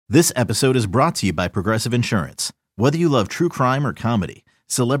This episode is brought to you by Progressive Insurance. Whether you love true crime or comedy,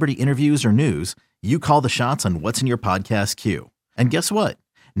 celebrity interviews or news, you call the shots on what's in your podcast queue. And guess what?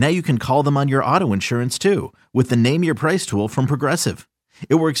 Now you can call them on your auto insurance too with the Name Your Price tool from Progressive.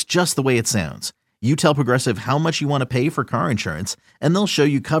 It works just the way it sounds. You tell Progressive how much you want to pay for car insurance, and they'll show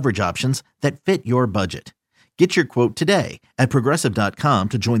you coverage options that fit your budget. Get your quote today at Progressive.com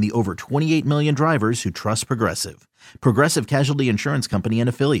to join the over 28 million drivers who trust Progressive. Progressive Casualty Insurance Company and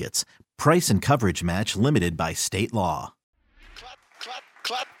Affiliates. Price and coverage match limited by state law.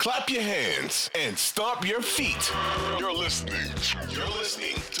 Clap your hands and stomp your feet. You're listening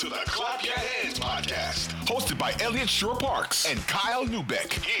to the Clap Your Hands podcast, hosted by Eliot Shore-Parks and Kyle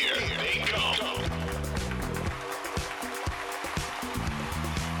Newbeck. Here they go.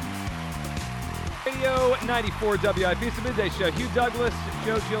 Radio 94 WIP. It's the Midday Show. Hugh Douglas,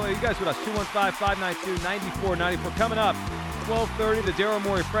 Joe Giglio. You guys with us. 215-592-9494. Coming up, 12:30, the Daryl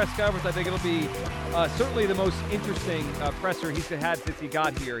Morey press conference. I think it'll be certainly the most interesting presser he's had since he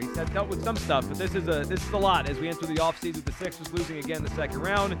got here. He's dealt with some stuff, but this is a lot as we enter the offseason with the Sixers losing again the second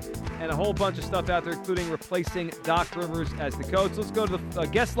round and a whole bunch of stuff out there, including replacing Doc Rivers as the coach. Let's go to the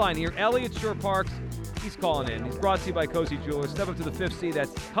guest line here. Eliot Shore-Parks. He's calling in. He's brought to you by Cozy Jewelers. Step up to the fifth C.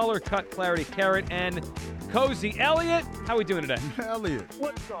 That's color, cut, clarity, carrot, and Cozy. Eliot, how are we doing today? Eliot,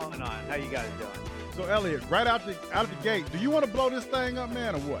 what's going on? How you guys doing? So Eliot, right out the gate, do you want to blow this thing up,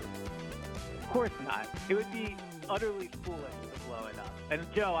 man, or what? Of course not. It would be utterly foolish to blow it up. And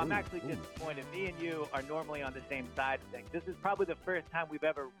Joe, I'm actually disappointed. Me and you are normally on the same side of things. This is probably the first time we've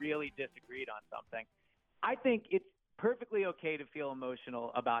ever really disagreed on something. I think it's perfectly okay to feel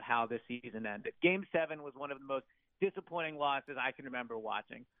emotional about how this season ended. Game 7 was one of the most disappointing losses I can remember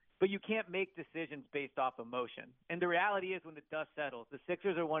watching. But you can't make decisions based off emotion. And the reality is when the dust settles, the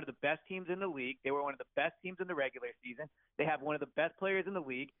Sixers are one of the best teams in the league. They were one of the best teams in the regular season. They have one of the best players in the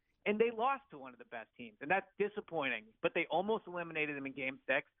league. And they lost to one of the best teams. And that's disappointing. But they almost eliminated them in Game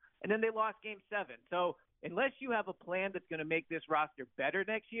 6. And then they lost Game 7. So unless you have a plan that's going to make this roster better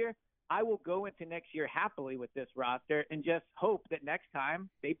next year, I will go into next year happily with this roster and just hope that next time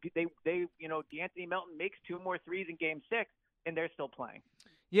D'Anthony Melton makes 2 more threes in Game 6 and they're still playing.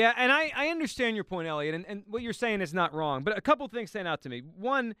 Yeah, and I understand your point, Eliot, and what you're saying is not wrong. But a couple things stand out to me.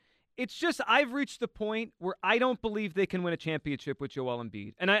 One, it's just I've reached the point where I don't believe they can win a championship with Joel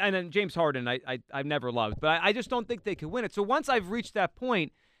Embiid. And James Harden I've never loved, but I just don't think they can win it. So once I've reached that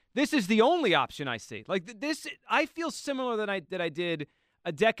point, this is the only option I see. Like this, I feel similar than I did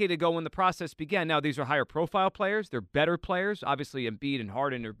a decade ago when the process began. Now, these are higher profile players. They're better players. Obviously, Embiid and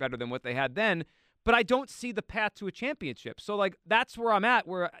Harden are better than what they had then. But I don't see the path to a championship. So, that's where I'm at,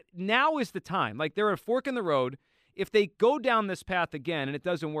 where now is the time. They're at a fork in the road. If they go down this path again and it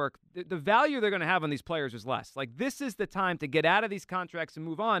doesn't work, the value they're going to have on these players is less. This is the time to get out of these contracts and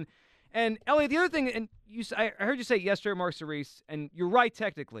move on. And, Eliot, the other thing, and I heard you say yesterday, Mark Cerise, and you're right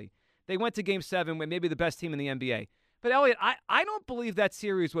technically. They went to Game 7 with maybe the best team in the NBA. But, Eliot, I don't believe that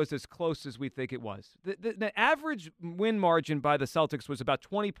series was as close as we think it was. The average win margin by the Celtics was about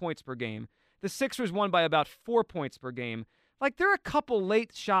 20 points per game. The Sixers won by about 4 points per game. There are a couple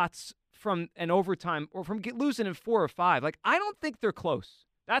late shots from an overtime or from losing in 4 or 5. I don't think they're close.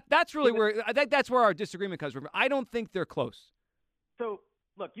 That's really where I think that's where our disagreement comes from. I don't think they're close. So,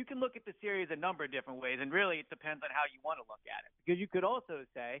 look, you can look at the series a number of different ways, and really it depends on how you want to look at it. Because you could also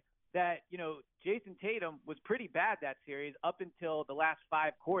say that, Jason Tatum was pretty bad that series up until the last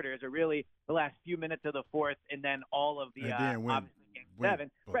 5 quarters, or really the last few minutes of the fourth, and then all of the obviously Game 7.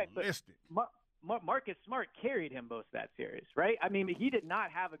 Right, but Marcus Smart carried him most of that series, right? I mean, he did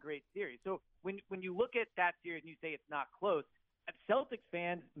not have a great series. So when you look at that series and you say it's not close, Celtics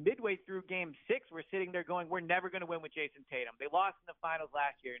fans midway through Game 6 were sitting there going, we're never going to win with Jason Tatum. They lost in the finals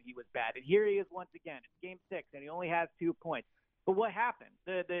last year and he was bad. And here he is once again. It's Game 6 and he only has 2 points. But what happened?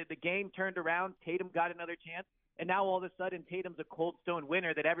 The game turned around. Tatum got another chance. And now all of a sudden Tatum's a cold stone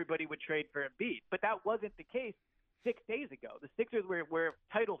winner that everybody would trade for Embiid. But that wasn't the case 6 days ago. The Sixers were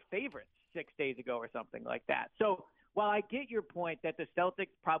title favorites 6 days ago or something like that. So while I get your point that the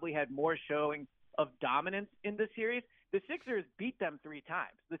Celtics probably had more showing of dominance in the series, the Sixers beat them 3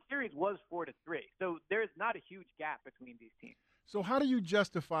 times. The series was 4-3. So there's not a huge gap between these teams. So how do you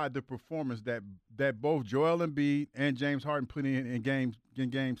justify the performance that both Joel Embiid and James Harden put in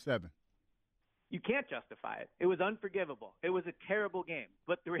Game 7? You can't justify it. It was unforgivable. It was a terrible game.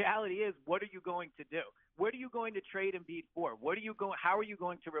 But the reality is, what are you going to do? What are you going to trade Embiid for? How are you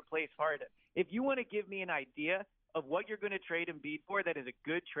going to replace Harden? If you want to give me an idea of what you're going to trade Embiid for that is a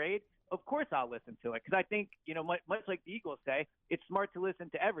good trade, of course I'll listen to it, because I think, much like the Eagles say, it's smart to listen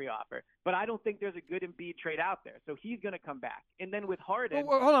to every offer. But I don't think there's a good Embiid trade out there, so he's going to come back. And then with Harden,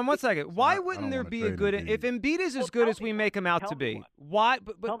 well, hold on one second. Why I wouldn't don't there wanna be a trade good Embiid. if Embiid is as good as we make him out to be? Why?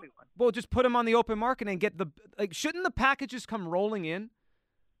 But Tell me one. well, just put him on the open market and get shouldn't the packages come rolling in?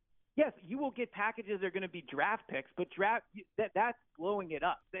 Yes, you will get packages that are going to be draft picks, but that's blowing it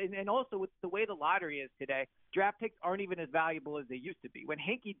up. And also with the way the lottery is today, draft picks aren't even as valuable as they used to be. When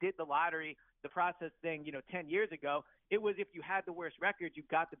Hinkie did the lottery, the process thing, 10 years ago, it was if you had the worst record, you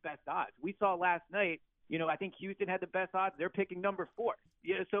got the best odds. We saw last night, I think Houston had the best odds. They're picking number 4.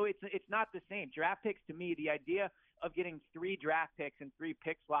 So it's not the same. Draft picks, to me, the idea of getting 3 draft picks and 3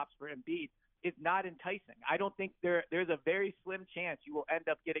 pick swaps for Embiid is not enticing. I don't think there's a very slim chance you will end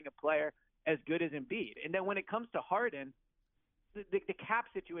up getting a player as good as Embiid. And then when it comes to Harden, the cap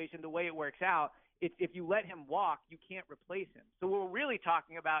situation, the way it works out, if you let him walk, you can't replace him. So what we're really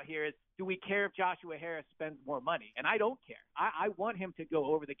talking about here is, do we care if Joshua Harris spends more money? And I don't care. I want him to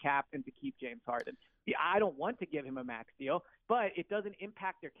go over the cap and to keep James Harden. I don't want to give him a max deal, but it doesn't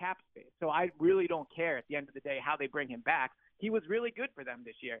impact their cap space. So I really don't care at the end of the day how they bring him back. He was really good for them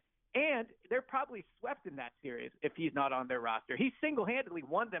this year. And they're probably swept in that series if he's not on their roster. He single-handedly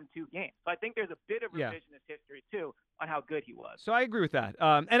won them 2 games. So I think there's a bit of revisionist history, too, on how good he was. So I agree with that.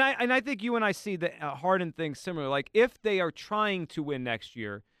 And I think you and I see the Harden thing similar. Like, if they are trying to win next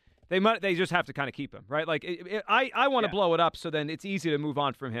year, they just have to kind of keep him, right? Like, I want to blow it up, so then it's easy to move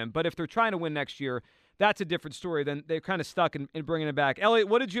on from him. But if they're trying to win next year, that's a different story. Then they're kind of stuck in bringing him back. Eliot,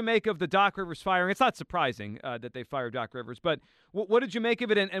 what did you make of the Doc Rivers firing? It's not surprising that they fired Doc Rivers, but what did you make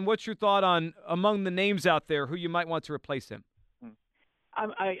of it, and what's your thought on, among the names out there, who you might want to replace him?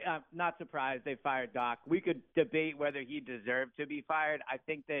 I'm not surprised they fired Doc. We could debate whether he deserved to be fired. I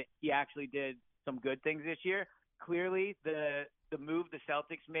think that he actually did some good things this year. Clearly, the move the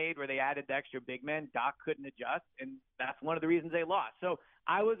Celtics made where they added the extra big men, Doc couldn't adjust, and that's one of the reasons they lost. So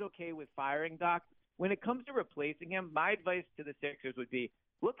I was okay with firing Doc. When it comes to replacing him, my advice to the Sixers would be,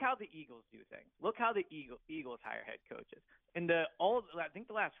 look how the Eagles do things. Look how the Eagles hire head coaches. And I think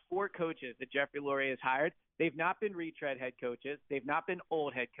the last 4 coaches that Jeffrey Lurie has hired, they've not been retread head coaches. They've not been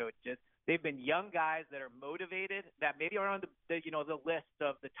old head coaches. They've been young guys that are motivated, that maybe are on the list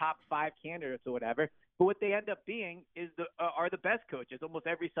of the top 5 candidates or whatever. But what they end up being are the best coaches almost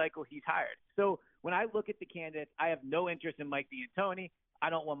every cycle he's hired. So when I look at the candidates, I have no interest in Mike D'Antoni. I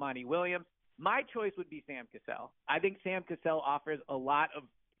don't want Monty Williams. My choice would be Sam Cassell. I think Sam Cassell offers a lot of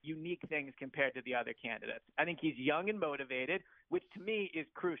unique things compared to the other candidates. I think he's young and motivated, which to me is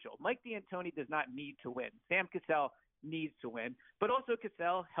crucial. Mike D'Antoni does not need to win. Sam Cassell needs to win. But also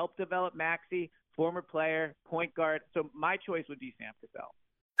Cassell helped develop Maxey, former player, point guard. So my choice would be Sam Cassell.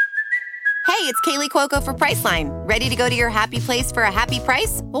 Hey, it's Kaylee Cuoco for Priceline. Ready to go to your happy place for a happy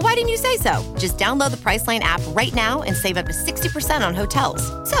price? Well, why didn't you say so? Just download the Priceline app right now and save up to 60% on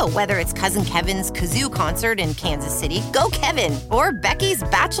hotels. So whether it's Cousin Kevin's Kazoo Concert in Kansas City, go Kevin, or Becky's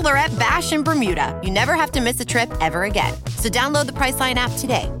Bachelorette Bash in Bermuda, you never have to miss a trip ever again. So download the Priceline app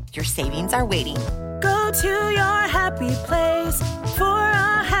today. Your savings are waiting. Go to your happy place for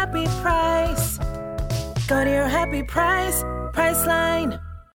a happy price. Go to your happy price, Priceline.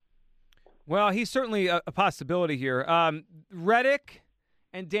 Well, he's certainly a possibility here. Redick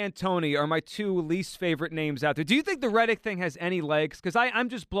and D'Antoni are my 2 least favorite names out there. Do you think the Redick thing has any legs? Because I'm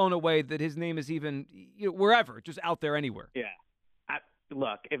just blown away that his name is even wherever, just out there anywhere. Yeah.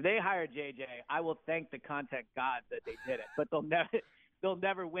 Look, if they hire JJ, I will thank the content gods that they did it. But they'll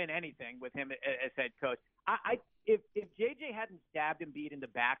never win anything with him as head coach. If JJ hadn't stabbed Embiid in the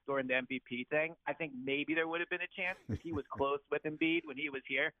back during the MVP thing, I think maybe there would have been a chance if he was close with Embiid when he was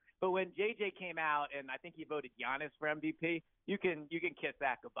here. But when JJ came out, and I think he voted Giannis for MVP, you can kiss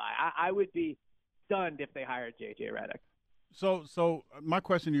that goodbye. I would be stunned if they hired JJ Redick. So my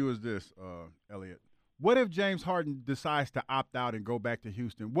question to you is this, Eliot. What if James Harden decides to opt out and go back to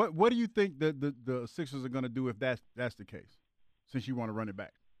Houston? What do you think the Sixers are going to do if that's the case, since you want to run it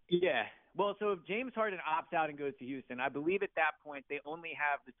back? Yeah. Well, so if James Harden opts out and goes to Houston, I believe at that point they only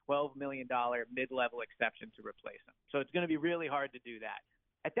have the $12 million mid-level exception to replace him. So it's going to be really hard to do that.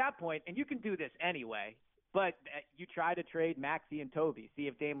 At that point, and you can do this anyway, but you try to trade Maxey and Toby, see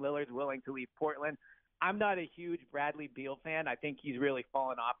if Dame Lillard's willing to leave Portland. I'm not a huge Bradley Beal fan. I think he's really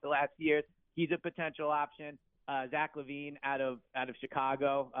fallen off the last years. He's a potential option. Zach LaVine out of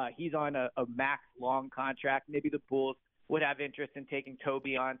Chicago, he's on a max long contract. Maybe the Bulls would have interest in taking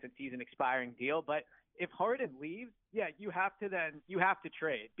Toby on since he's an expiring deal. But if Harden leaves, you have to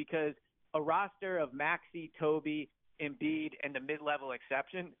trade, because a roster of Maxey, Toby, Embiid, and the mid-level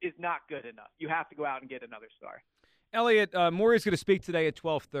exception is not good enough. You have to go out and get another star. Eliot, Morey's going to speak today at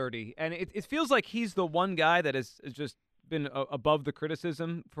 12:30, and it feels like he's the one guy that has just been above the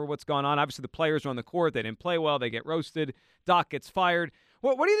criticism for what's gone on. Obviously, the players are on the court. They didn't play well. They get roasted. Doc gets fired.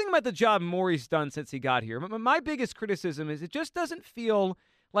 What do you think about the job Morey's done since he got here? My biggest criticism is it just doesn't feel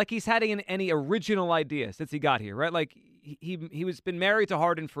like he's had any original idea since he got here, right? Like he was been married to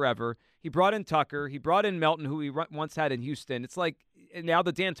Harden forever. He brought in Tucker. He brought in Melton, who he once had in Houston. It's like now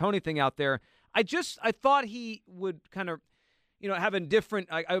the D'Antoni thing out there. I thought he would kind of, have a different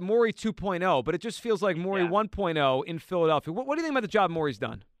Morey 2.0, but it just feels like Morey 1.0 in Philadelphia. What do you think about the job Morey's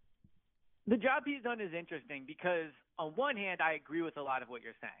done? The job he's done is interesting because on one hand, I agree with a lot of what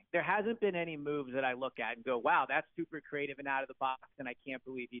you're saying. There hasn't been any moves that I look at and go, wow, that's super creative and out of the box, and I can't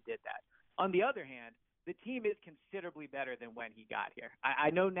believe he did that. On the other hand, the team is considerably better than when he got here. I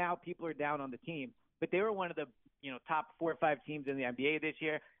know now people are down on the team, but they were one of the top 4 or 5 teams in the NBA this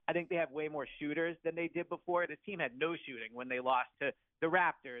year. I think they have way more shooters than they did before. This team had no shooting when they lost to the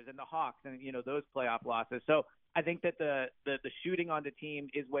Raptors and the Hawks and those playoff losses. So I think that the shooting on the team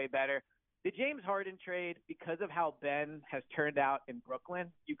is way better. The James Harden trade, because of how Ben has turned out in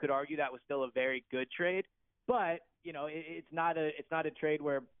Brooklyn, you could argue that was still a very good trade. But it's not a trade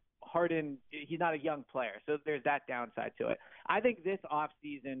where Harden, he's not a young player, so there's that downside to it. I think this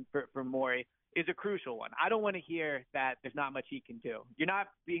offseason for Morey is a crucial one. I don't want to hear that there's not much he can do. You're not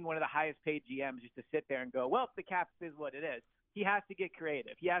being one of the highest paid GMs just to sit there and go, well, the cap is what it is. He has to get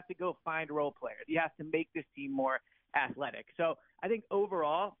creative. He has to go find role players. He has to make this team more athletic. So I think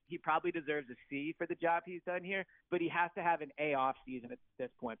overall he probably deserves a C for the job he's done here, but he has to have an A off season at this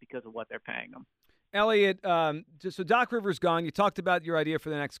point because of what they're paying him. Eliot, so Doc Rivers gone. You talked about your idea for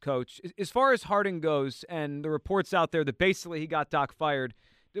the next coach. As far as Harden goes and the reports out there that basically he got Doc fired,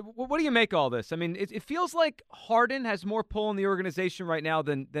 what do you make of all this? I mean, it feels like Harden has more pull in the organization right now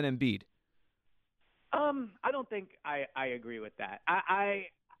than Embiid. I don't think I agree with that.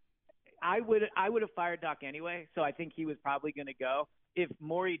 I would have fired Doc anyway, so I think he was probably going to go. If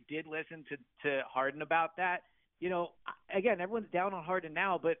Morey did listen to Harden about that, again, everyone's down on Harden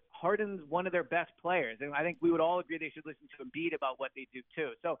now, but Harden's one of their best players, and I think we would all agree they should listen to Embiid about what they do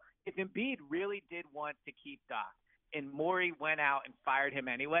too. So if Embiid really did want to keep Doc and Morey went out and fired him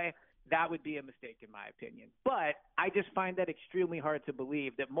anyway, that would be a mistake in my opinion. But I just find that extremely hard to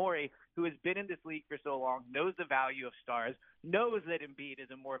believe that Morey, who has been in this league for so long, knows the value of stars, knows that Embiid is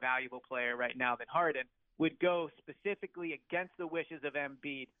a more valuable player right now than Harden, would go specifically against the wishes of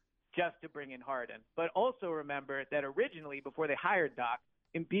Embiid just to bring in Harden. But also remember that originally, before they hired Doc,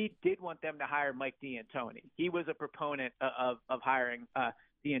 Embiid did want them to hire Mike D'Antoni. He was a proponent of hiring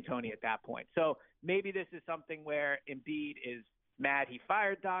D'Antoni at that point. So maybe this is something where Embiid is mad he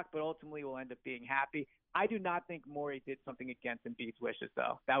fired Doc, but ultimately will end up being happy. I do not think Morey did something against Embiid's wishes,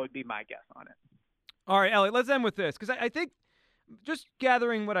 though. That would be my guess on it. All right, Eliot, let's end with this, because I think just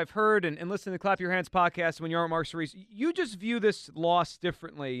gathering what I've heard and listening to the Clap Your Hands podcast when you're on Mark Cerise, you just view this loss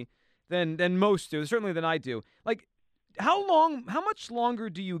differently than most do, certainly than I do. Like, how much longer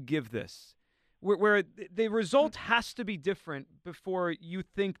do you give this? Where the result has to be different before you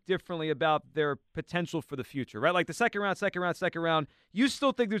think differently about their potential for the future, right? Like the second round, you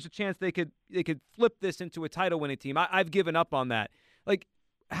still think there's a chance they could flip this into a title-winning team. I've given up on that. Like,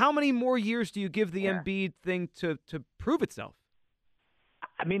 how many more years do you give the Embiid thing to prove itself?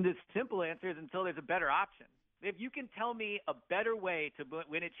 I mean, the simple answer is until there's a better option. If you can tell me a better way to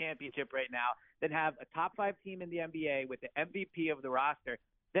win a championship right now than have a top 5 team in the NBA with the MVP of the roster,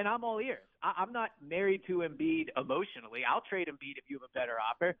 then I'm all ears. I'm not married to Embiid emotionally. I'll trade Embiid if you have a better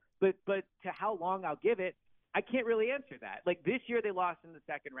offer. But to how long I'll give it, I can't really answer that. Like this year, they lost in the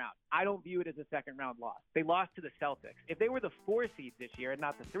second round. I don't view it as a second-round loss. They lost to the Celtics. If they were the 4 seed this year and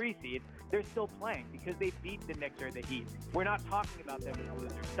not the 3 seed, they're still playing because they beat the Knicks or the Heat. We're not talking about them as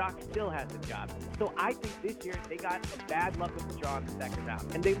losers. Doc still has a job. So I think this year they got a bad luck of the draw in the second round,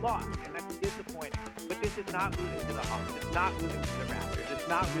 and they lost, and that's disappointing. But this is not losing to the Hawks. It's not losing to the Raptors. It's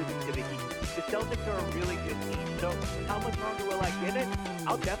not losing to the Heat. The Celtics are a really good team. So how much longer will I give it?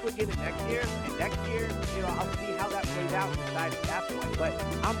 I'll definitely give it next year. And next year, I'll see how that plays out and decide at that point. But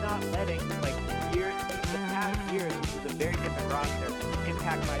I'm not letting the past years, which is a very different roster,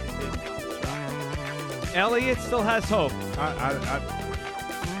 impact my decision on this roster. Eliot still has hope.